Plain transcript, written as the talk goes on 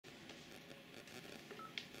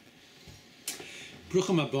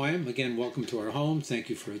Bruchim Aboyim, again, welcome to our home. Thank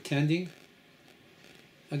you for attending.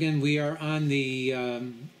 Again, we are on the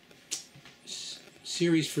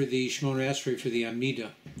series for the Shemona Esrei for the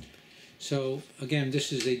Amidah. So, again,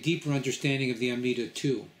 this is a deeper understanding of the Amidah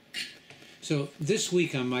too. So, this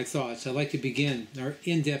week on My Thoughts, I'd like to begin our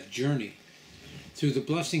in-depth journey through the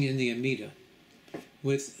blessing in the Amidah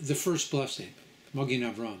with the first blessing, Magen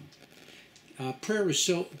Avram. Prayer is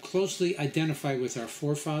so closely identified with our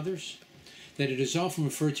forefathers that it is often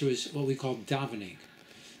referred to as what we call davening.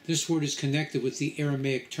 This word is connected with the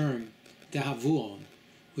Aramaic term dahavuon,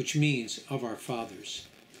 which means of our fathers.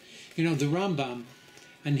 You know, the Rambam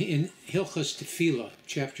in Hilchos Tefillah,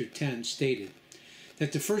 chapter 10, stated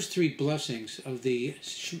that the first three blessings of the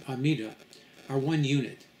Amidah are one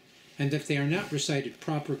unit, and if they are not recited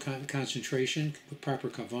proper concentration, with proper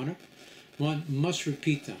kavanah, one must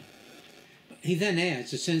repeat them. He then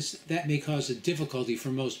adds that since that may cause a difficulty for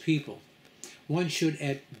most people, one should,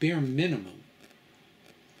 at bare minimum,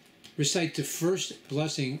 recite the first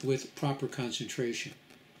blessing with proper concentration.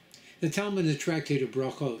 The Talmud in the Tractate of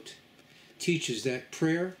Brachot teaches that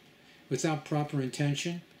prayer without proper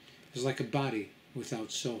intention is like a body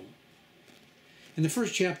without soul. In the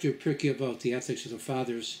first chapter of Pirkei Avot, the Ethics of the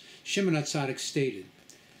Fathers, Shimon HaTzadik stated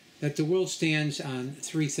that the world stands on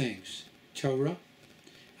three things: Torah,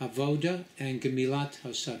 Avoda, and Gemilat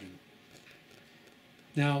Hasadim.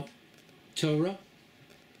 Now, Torah,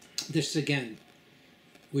 this again,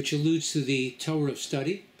 which alludes to the Torah of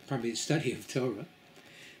study, the study of Torah,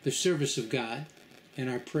 the service of God, and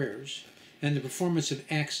our prayers, and the performance of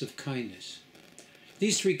acts of kindness.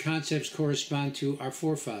 These three concepts correspond to our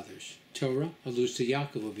forefathers. Torah alludes to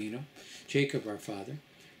Yaakov Avinu, Jacob our father.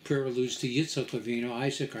 Prayer alludes to Yitzchak Avinu,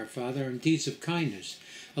 Isaac our father, and deeds of kindness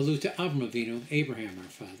allude to Avram Avinu, Abraham our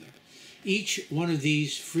father. Each one of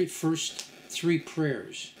these first three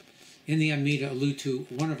prayers in the Amidah allude to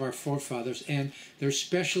one of our forefathers and their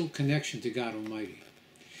special connection to God Almighty.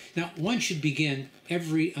 Now, one should begin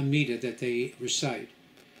every Amidah that they recite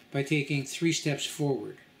by taking 3 steps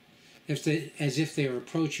forward, as if they are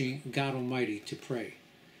approaching God Almighty to pray.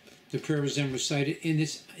 The prayer is then recited in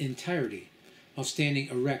its entirety while standing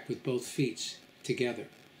erect with both feet together.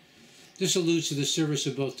 This alludes to the service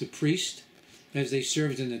of both the priest, as they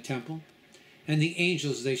served in the temple, and the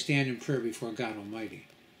angels as they stand in prayer before God Almighty.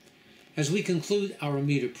 As we conclude our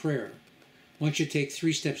Amidah prayer, one should take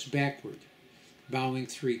 3 steps backward, bowing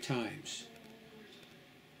 3 times.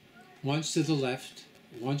 Once to the left,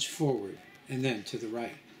 once forward, and then to the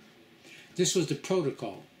right. This was the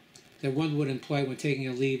protocol that one would employ when taking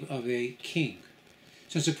a leave of a king.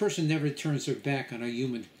 Since a person never turns their back on a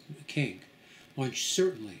human king, one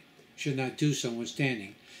certainly should not do so when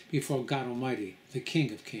standing before God Almighty, the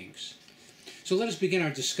King of Kings. So let us begin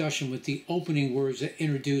our discussion with the opening words that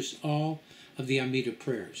introduce all of the Amidah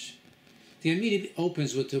prayers. The Amidah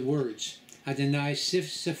opens with the words, Adonai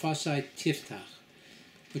Sifasai Tiftach,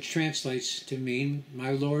 which translates to mean,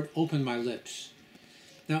 My Lord, open my lips.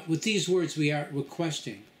 Now, with these words, we are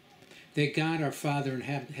requesting that God, our Father in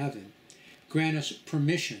heaven, grant us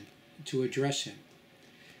permission to address him.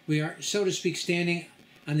 We are, so to speak, standing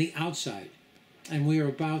on the outside, and we are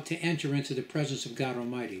about to enter into the presence of God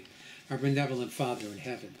Almighty, our benevolent Father in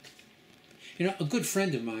heaven. You know, a good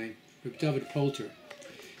friend of mine, Reb David Polter,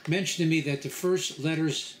 mentioned to me that the first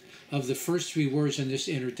letters of the first 3 words in this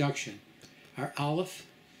introduction are Aleph,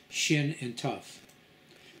 Shin, and Tav.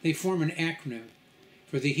 They form an acronym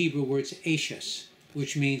for the Hebrew words Eshes,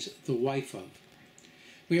 which means the wife of.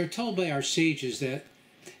 We are told by our sages that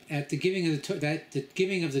at the giving of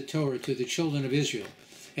the Torah to the children of Israel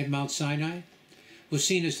at Mount Sinai was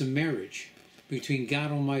seen as the marriage between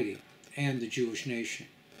God Almighty and the Jewish nation.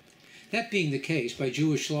 That being the case, by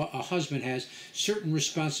Jewish law, a husband has certain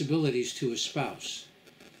responsibilities to his spouse.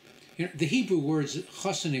 You know, the Hebrew words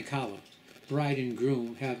chassan and kala, bride and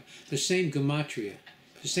groom, have the same gematria,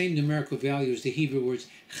 the same numerical value as the Hebrew words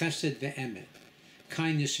chesed ve'emet,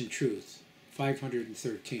 kindness and truth,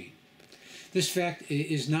 513. This fact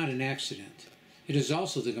is not an accident. It is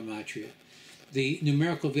also the gematria. The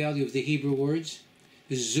numerical value of the Hebrew words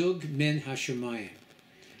is zug min hashemayim.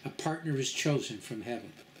 A partner is chosen from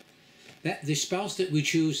heaven. That the spouse that we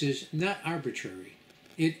choose is not arbitrary.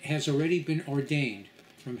 It has already been ordained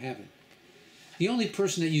from heaven. The only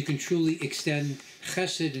person that you can truly extend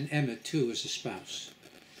chesed and emet to is a spouse.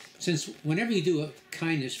 Since whenever you do a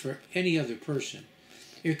kindness for any other person,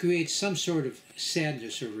 it creates some sort of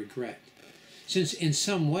sadness or regret, since in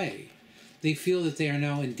some way they feel that they are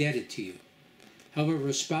now indebted to you. However,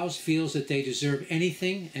 a spouse feels that they deserve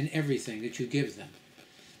anything and everything that you give them.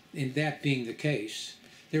 In that being the case,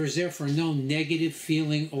 there is therefore no negative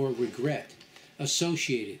feeling or regret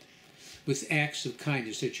associated with acts of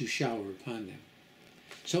kindness that you shower upon them.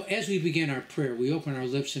 So as we begin our prayer, we open our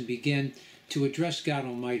lips and begin to address God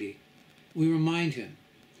Almighty. We remind him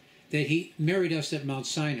that he married us at Mount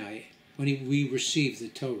Sinai when we received the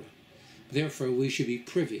Torah. Therefore, we should be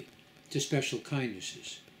privy to special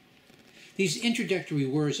kindnesses. These introductory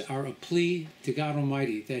words are a plea to God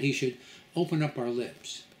Almighty that he should open up our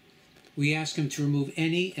lips. We ask him to remove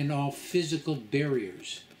any and all physical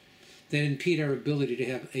barriers that impede our ability to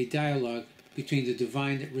have a dialogue between the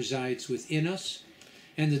divine that resides within us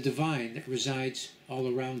and the divine that resides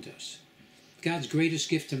all around us. God's greatest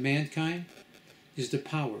gift to mankind is the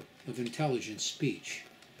power of intelligent speech.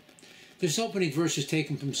 This opening verse is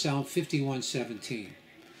taken from Psalm 51:17.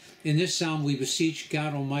 In this psalm, we beseech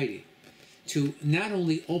God Almighty to not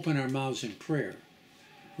only open our mouths in prayer,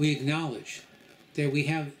 we acknowledge that we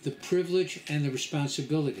have the privilege and the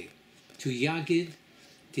responsibility to Yagid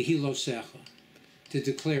Tehilosecha, to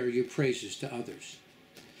declare your praises to others.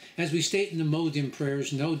 As we state in the Modim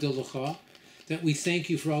prayers, no Dilacha, that we thank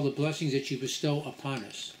you for all the blessings that you bestow upon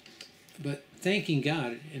us. But thanking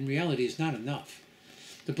God, in reality, is not enough.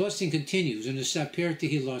 The blessing continues in the Saper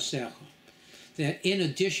Tehilosecha, that in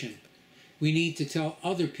addition, we need to tell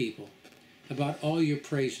other people about all your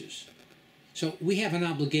praises. So we have an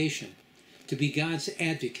obligation to be God's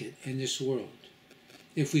advocate in this world.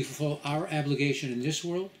 If we fulfill our obligation in this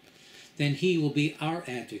world, then he will be our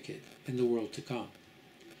advocate in the world to come.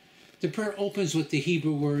 The prayer opens with the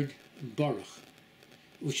Hebrew word Baruch,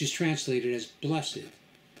 which is translated as blessed.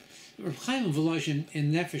 Reb Chaim of Volozhin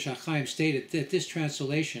in Nefesh HaChaim stated that this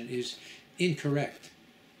translation is incorrect.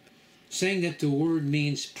 Saying that the word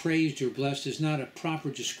means praised or blessed is not a proper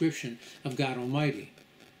description of God Almighty.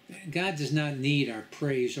 God does not need our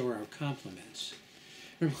praise or our compliments.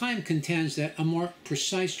 Reb Chaim contends that a more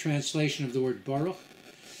precise translation of the word Baruch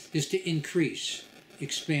is to increase,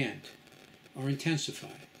 expand, or intensify.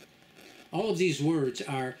 All of these words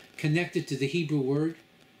are connected to the Hebrew word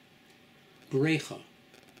Berecha,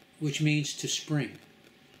 which means to spring.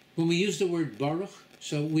 When we use the word Baruch,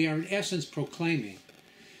 so we are in essence proclaiming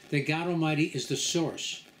that God Almighty is the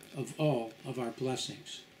source of all of our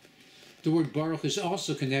blessings. The word Baruch is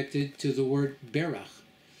also connected to the word Berach,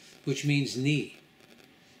 which means knee.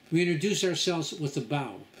 We introduce ourselves with a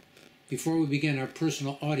bow before we begin our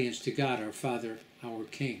personal audience to God, our Father, our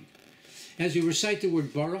King. As we recite the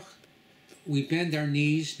word Baruch, we bend our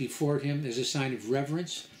knees before him as a sign of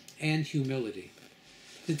reverence and humility.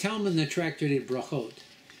 The Talmud in the Tractate Brachot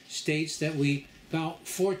states that we bow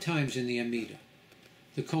 4 times in the Amidah.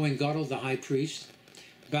 The Kohen Gadol, the high priest,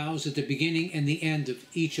 bows at the beginning and the end of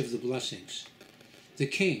each of the blessings. The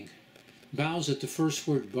king bows at the first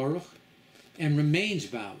word Baruch and remains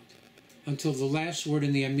bowed until the last word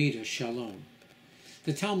in the Amidah, Shalom.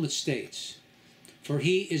 The Talmud states, for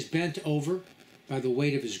he is bent over by the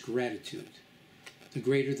weight of his gratitude. The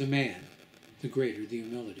greater the man, the greater the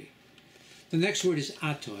humility. The next word is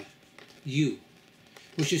Atah, you,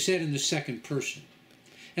 which is said in the second person.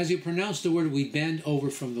 As we pronounce the word, we bend over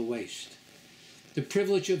from the waist. The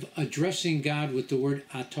privilege of addressing God with the word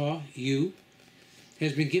Atah, you,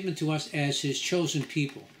 has been given to us as his chosen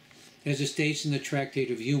people, as it states in the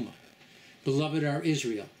Tractate of Yuma. Beloved are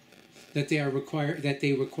Israel, that they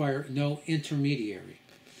require no intermediary.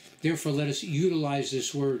 Therefore, let us utilize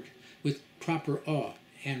this word with proper awe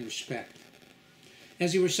and respect.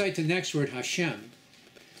 As we recite the next word, Hashem,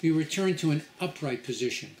 we return to an upright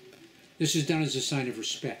position. This is done as a sign of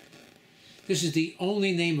respect. This is the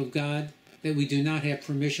only name of God that we do not have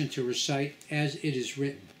permission to recite as it is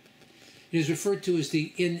written. It is referred to as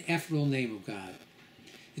the ineffable name of God.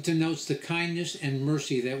 It denotes the kindness and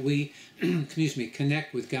mercy that we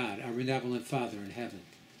connect with God, our benevolent Father in heaven.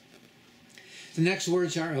 The next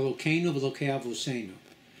words are Elokeinu v'Elokei Avoseinu,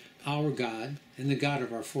 our God and the God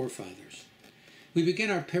of our forefathers. We begin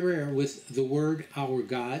our prayer with the word our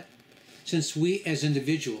God, since we as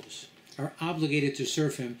individuals are obligated to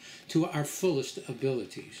serve him to our fullest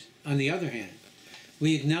abilities. On the other hand,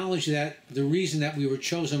 we acknowledge that the reason that we were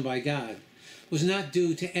chosen by God was not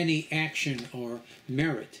due to any action or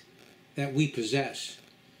merit that we possess.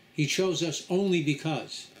 He chose us only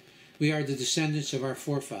because we are the descendants of our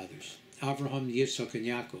forefathers, Abraham, Yitzchak, and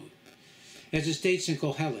Yaakov. As it states in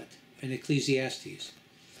Kohelet and Ecclesiastes,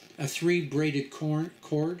 a 3-braided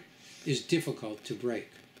cord is difficult to break.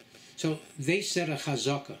 So they set a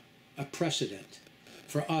chazakah, a precedent,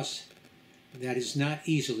 for us that is not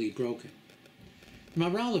easily broken.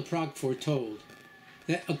 Maharal of Prague foretold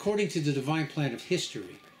that according to the divine plan of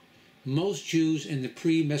history, most Jews in the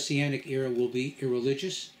pre-Messianic era will be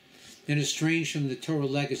irreligious and estranged from the Torah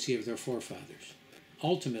legacy of their forefathers.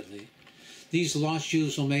 Ultimately, these lost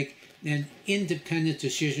Jews will make an independent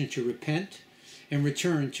decision to repent and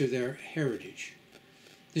return to their heritage.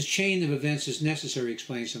 This chain of events is necessary,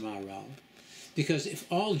 explains the Maharal, because if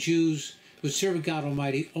all Jews would serve God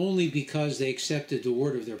Almighty only because they accepted the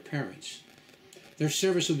word of their parents, their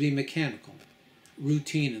service would be mechanical,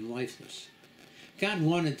 routine, and lifeless. God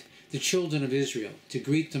wanted the children of Israel to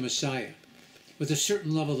greet the Messiah with a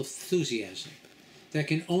certain level of enthusiasm that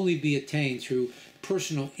can only be attained through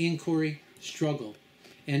personal inquiry, struggle,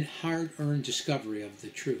 and hard-earned discovery of the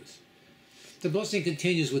truth. The blessing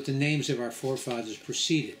continues with the names of our forefathers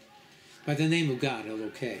preceded by the name of God,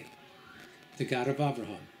 Elokei, the God of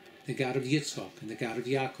Abraham, the God of Yitzchak, and the God of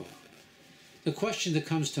Yaakov. The question that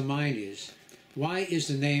comes to mind is, why is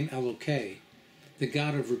the name Elokei, the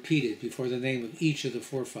God of repeated, before the name of each of the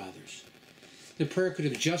forefathers? The prayer could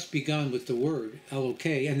have just begun with the word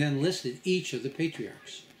Elokei and then listed each of the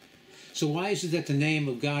patriarchs. So why is it that the name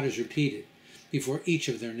of God is repeated before each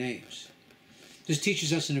of their names? This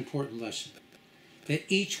teaches us an important lesson, that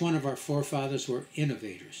each one of our forefathers were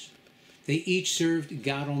innovators. They each served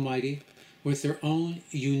God Almighty with their own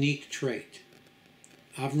unique trait.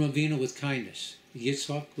 Avraham Avinu with kindness,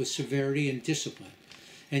 Yitzchak with severity and discipline,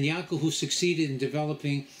 and Yaakov who succeeded in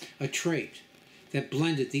developing a trait that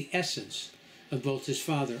blended the essence of both his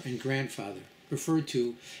father and grandfather, referred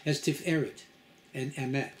to as Tiferet and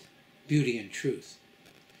Emet, beauty and truth.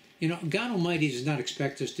 You know, God Almighty does not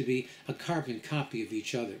expect us to be a carbon copy of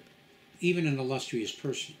each other, even an illustrious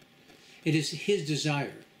person. It is his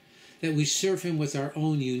desire that we serve him with our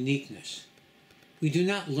own uniqueness. We do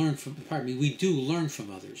learn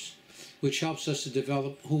from others, which helps us to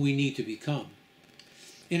develop who we need to become.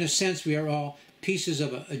 In a sense, we are all pieces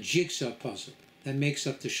of a jigsaw puzzle that makes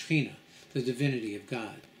up the Shekhinah, the divinity of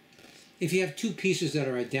God. If you have two pieces that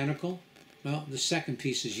are identical, well, the second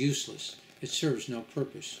piece is useless. It serves no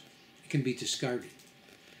purpose. It can be discarded.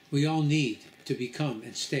 We all need to become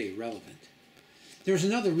and stay relevant. There's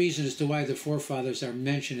another reason as to why the forefathers are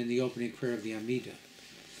mentioned in the opening prayer of the Amidah.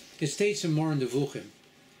 It states in Moran Nevuchim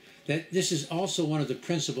that this is also one of the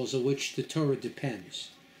principles of which the Torah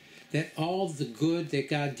depends, that all the good that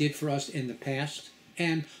God did for us in the past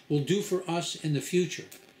and will do for us in the future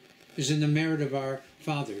is in the merit of our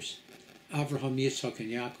fathers, Abraham, Yitzchak,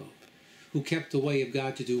 and Yaakov, who kept the way of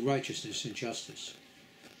God to do righteousness and justice.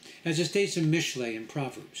 As it states in Mishlei and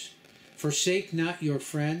Proverbs, forsake not your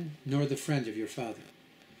friend, nor the friend of your father.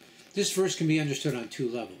 This verse can be understood on two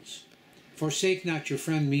levels. Forsake not your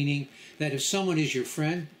friend, meaning that if someone is your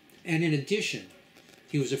friend, and in addition,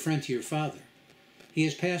 he was a friend to your father, he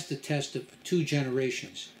has passed the test of 2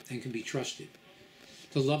 generations and can be trusted.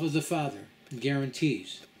 The love of the father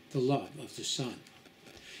guarantees the love of the son.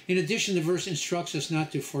 In addition, the verse instructs us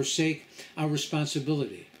not to forsake our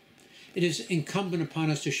responsibility. It is incumbent upon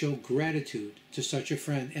us to show gratitude to such a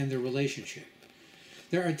friend and their relationship.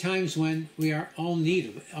 There are times when we are all in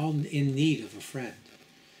need of a friend.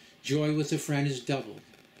 Joy with a friend is doubled,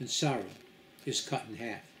 and sorrow is cut in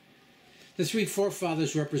half. The 3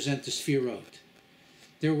 forefathers represent the Sfirot.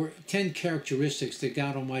 There were 10 characteristics that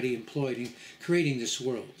God Almighty employed in creating this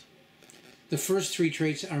world. The first 3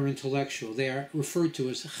 traits are intellectual. They are referred to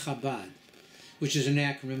as Chabad, which is an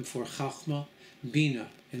acronym for Chachma, Bina,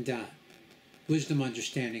 and Dat, wisdom,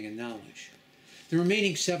 understanding, and knowledge. The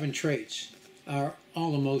remaining 7 traits are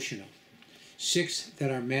all emotional, 6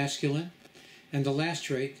 that are masculine, and the last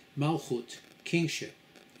trait, Malchut, kingship,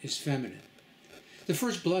 is feminine. The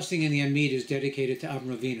first blessing in the Amidah is dedicated to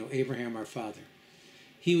Avraham Avinu, Abraham our father.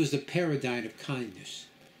 He was the paradigm of kindness.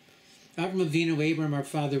 Avraham Avinu, Abraham our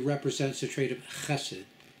father, represents the trait of chesed,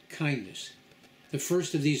 kindness, the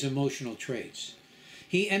first of these emotional traits.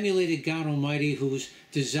 He emulated God Almighty, whose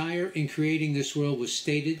desire in creating this world was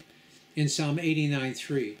stated in Psalm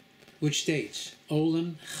 89:3, which states,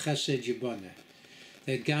 Olam chesed yiboneh,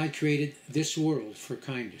 that God created this world for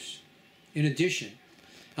kindness. In addition,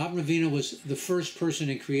 Avraham Avinu was the first person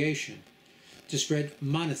in creation to spread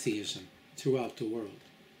monotheism throughout the world.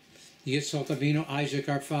 Yitzchak Avinu, Isaac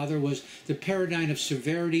our father, was the paradigm of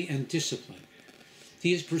severity and discipline.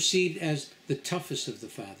 He is perceived as the toughest of the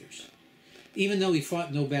fathers. Even though he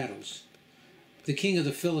fought no battles, the king of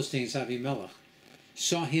the Philistines, Avimelech,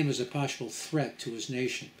 saw him as a possible threat to his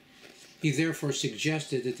nation. He therefore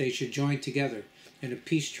suggested that they should join together in a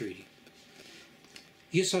peace treaty.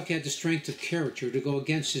 Yitzchak had the strength of character to go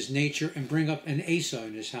against his nature and bring up an Esau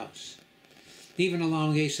in his house, even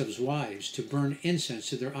allowing Esau's wives to burn incense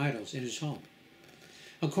to their idols in his home.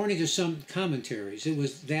 According to some commentaries, it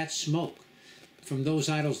was that smoke from those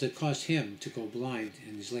idols that caused him to go blind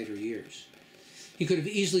in his later years. He could have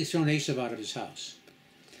easily thrown Esau out of his house,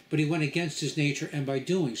 but he went against his nature, and by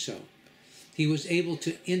doing so, he was able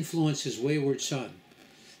to influence his wayward son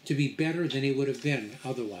to be better than he would have been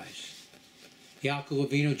otherwise. Yaakov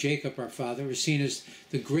Avinu, Jacob, our father, is seen as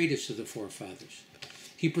the greatest of the forefathers.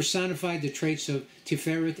 He personified the traits of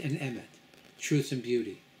Tiferet and Emet, truth and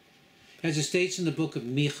beauty. As it states in the book of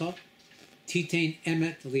Micha, Titain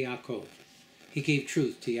Emet liYaakov. He gave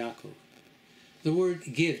truth to Yaakov. The word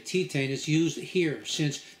give, Titain, is used here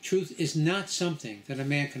since truth is not something that a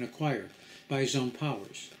man can acquire by his own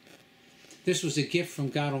powers. This was a gift from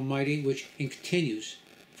God Almighty which continues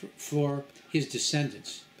for his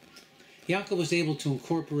descendants. Yaakov was able to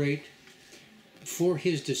incorporate for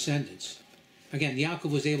his descendants. Again,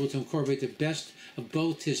 Yaakov was able to incorporate the best of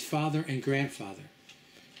both his father and grandfather.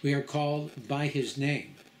 We are called by his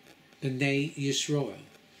name, B'nai Yisroel,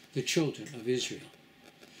 the children of Israel.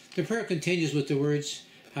 The prayer continues with the words,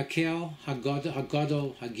 Hakel,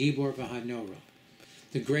 Hagadol, Hagibor, V'Hanoro,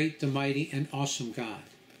 the great, the mighty, and awesome God.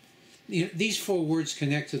 These four words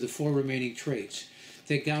connect to the four remaining traits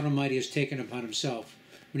that God Almighty has taken upon himself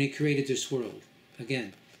when he created this world.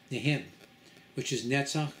 Again, Nehim, which is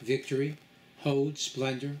Netzach, victory, Hod,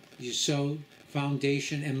 splendor, Yesod,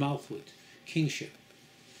 foundation, and Malchut, kingship.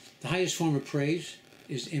 The highest form of praise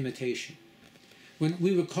is imitation. When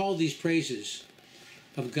we recall these praises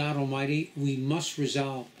of God Almighty, we must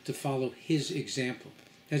resolve to follow his example.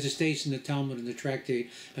 As it states in the Talmud in the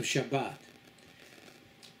tractate of Shabbat,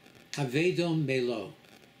 Avedom Melo,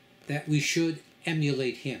 that we should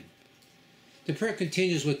emulate him. The prayer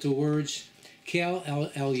continues with the words, Kel El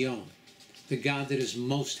Elyon, the God that is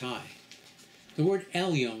most high. The word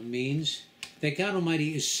Elyon means that God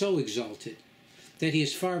Almighty is so exalted that he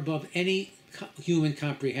is far above any human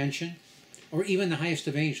comprehension or even the highest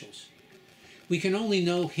of angels. We can only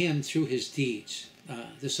know him through his deeds,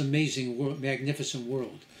 this amazing, magnificent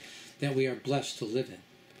world that we are blessed to live in.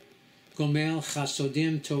 Gomel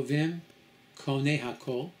chasodim tovim konei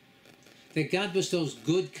hakol, that God bestows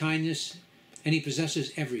good kindness and he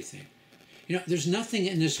possesses everything. There's nothing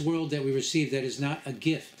in this world that we receive that is not a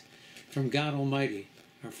gift from God Almighty,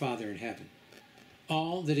 our Father in heaven.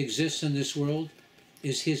 All that exists in this world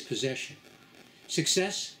is his possession.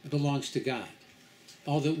 Success belongs to God.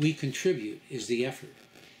 All that we contribute is the effort.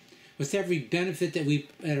 With every benefit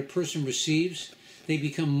that a person receives, they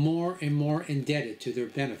become more and more indebted to their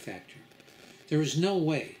benefactor. There is no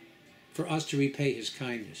way for us to repay his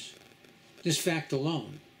kindness. This fact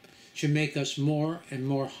alone should make us more and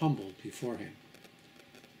more humbled before him.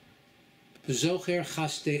 Zocher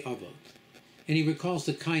chaste avot, and he recalls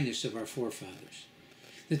the kindness of our forefathers.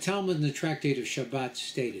 The Talmud in the tractate of Shabbat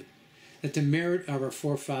stated that the merit of our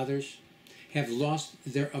forefathers have lost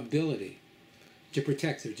their ability to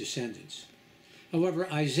protect their descendants. However,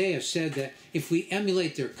 Isaiah said that if we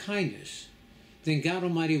emulate their kindness, then God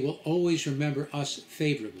Almighty will always remember us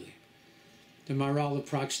favorably. The Maharal of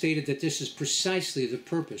Prague stated that this is precisely the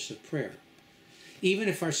purpose of prayer. Even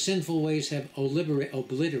if our sinful ways have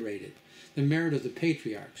obliterated the merit of the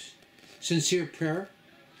patriarchs, sincere prayer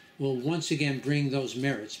will once again bring those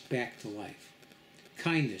merits back to life.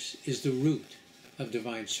 Kindness is the root of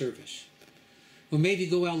divine service. Umevi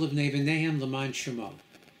goel livnei v'nehem l'man shemo,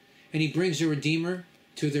 and he brings a redeemer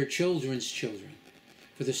to their children's children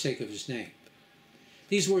for the sake of his name.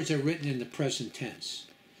 These words are written in the present tense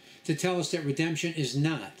to tell us that redemption is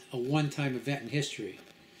not a one-time event in history,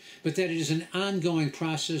 but that it is an ongoing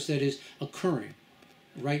process that is occurring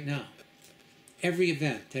right now. Every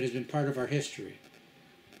event that has been part of our history,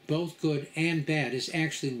 both good and bad, is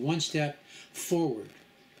actually one step forward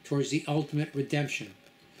towards the ultimate redemption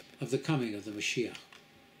of the coming of the Mashiach.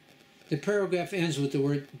 The paragraph ends with the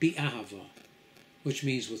word bi'ahava, which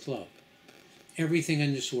means with love. Everything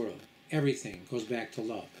in this world, everything goes back to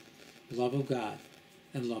love. Love of God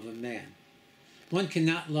and love of man. One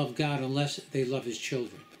cannot love God unless they love his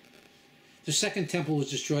children. The second temple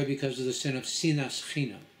was destroyed because of the sin of sinas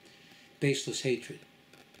chinam, baseless hatred.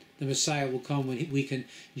 The Messiah will come when we can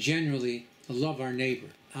genuinely love our neighbor,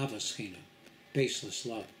 avas chinam, baseless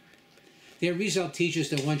love. The Arizal teaches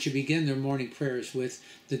that one should begin their morning prayers with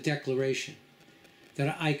the declaration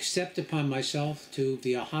that I accept upon myself to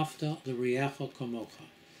v'ahavta l'riacha kamocha,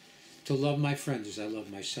 to love my friend as I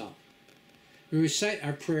love myself. We recite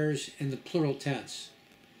our prayers in the plural tense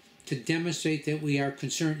to demonstrate that we are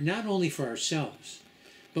concerned not only for ourselves,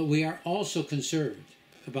 but we are also concerned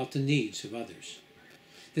about the needs of others.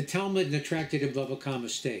 The Talmud in the Tractate of Bava Kama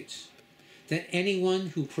states that anyone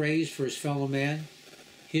who prays for his fellow man,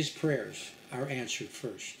 his prayers are answered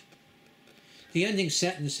first. The ending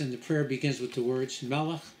sentence in the prayer begins with the words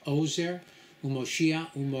Melech, Ozer, Umoshia,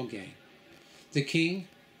 Umogen. The king,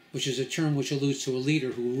 which is a term which alludes to a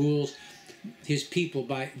leader who rules his people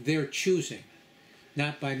by their choosing,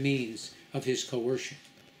 not by means of his coercion,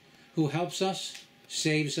 who helps us,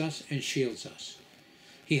 saves us, and shields us.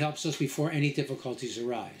 He helps us before any difficulties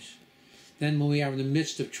arise. Then when we are in the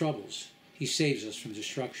midst of troubles, he saves us from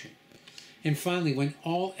destruction. And finally, when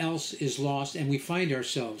all else is lost and we find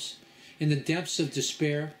ourselves in the depths of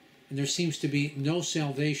despair and there seems to be no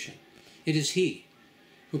salvation, it is he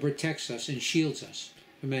who protects us and shields us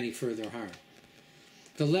from any further harm.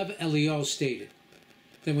 The Lev Eliyahu stated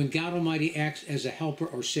that when God Almighty acts as a helper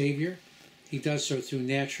or savior, he does so through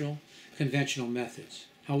natural, conventional methods.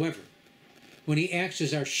 However, when he acts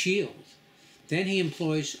as our shield, then he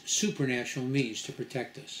employs supernatural means to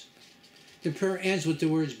protect us. The prayer ends with the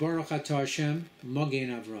words, Baruch atah Hashem, Magen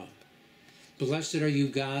Avram. Blessed are you,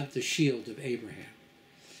 God, the shield of Abraham.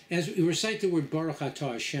 As we recite the word Baruch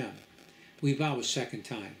atah Hashem, we bow a second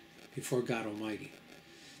time before God Almighty.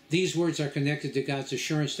 These words are connected to God's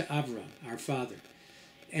assurance to Avram, our father,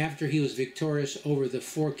 after he was victorious over the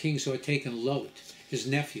 4 kings who had taken Lot, his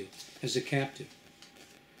nephew, as a captive,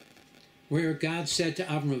 where God said to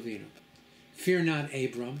Avram Avinu, Fear not,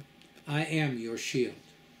 Abram, I am your shield.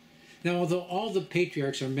 Now, although all the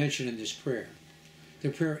patriarchs are mentioned in this prayer, the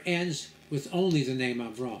prayer ends with only the name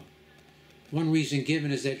Avram. One reason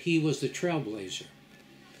given is that he was the trailblazer.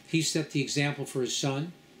 He set the example for his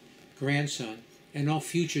son, grandson, and all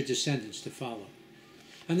future descendants to follow.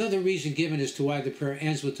 Another reason given as to why the prayer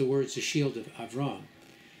ends with the words, the shield of Avram.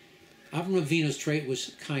 Avram Avinu's trait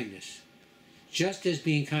was kindness. Just as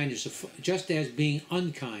being unkind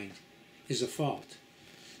is a fault,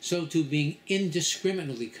 so too being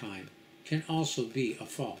indiscriminately kind can also be a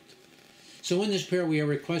fault. So in this prayer we are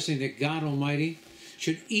requesting that God Almighty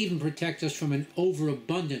should even protect us from an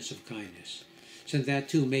overabundance of kindness, since that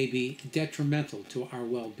too may be detrimental to our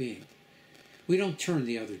well-being. We don't turn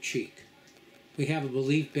the other cheek. We have a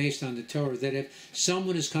belief based on the Torah that if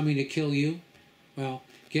someone is coming to kill you, well,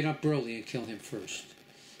 get up early and kill him first.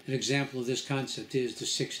 An example of this concept is the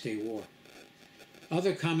 6-Day War.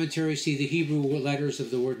 Other commentaries see the Hebrew letters of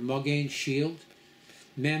the word Magen, shield,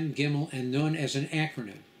 Mem, Gimel, and Nun as an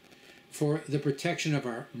acronym for the protection of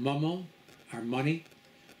our mammon, our money,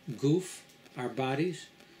 Guf, our bodies,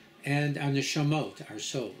 and our neshamot, our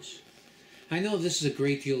souls. I know this is a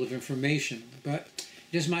great deal of information, but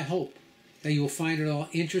it is my hope that you will find it all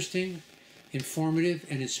interesting, informative,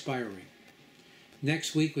 and inspiring.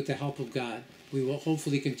 Next week, with the help of God, we will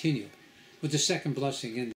hopefully continue with the second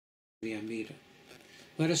blessing in the Amidah.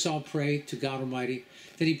 Let us all pray to God Almighty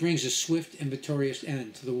that he brings a swift and victorious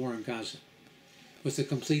end to the war in Gaza, with the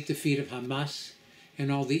complete defeat of Hamas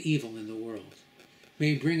and all the evil in the world.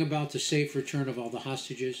 May he bring about the safe return of all the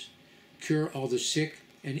hostages, cure all the sick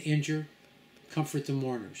and injured, comfort the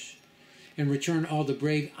mourners, and return all the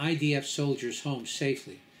brave IDF soldiers home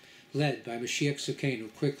safely, led by Mashiach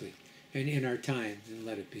Tzidkeinu quickly and in our time, and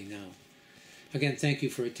let it be now. Again, thank you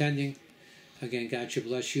for attending. Again, God should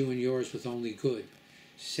bless you and yours with only good,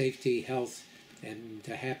 safety, health, and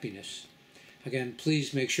happiness. Again,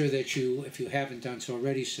 please make sure that you, if you haven't done so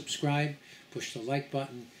already, subscribe, push the like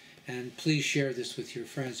button, and please share this with your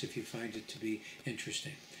friends if you find it to be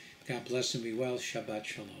interesting. God bless and be well. Shabbat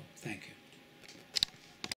Shalom. Thank you.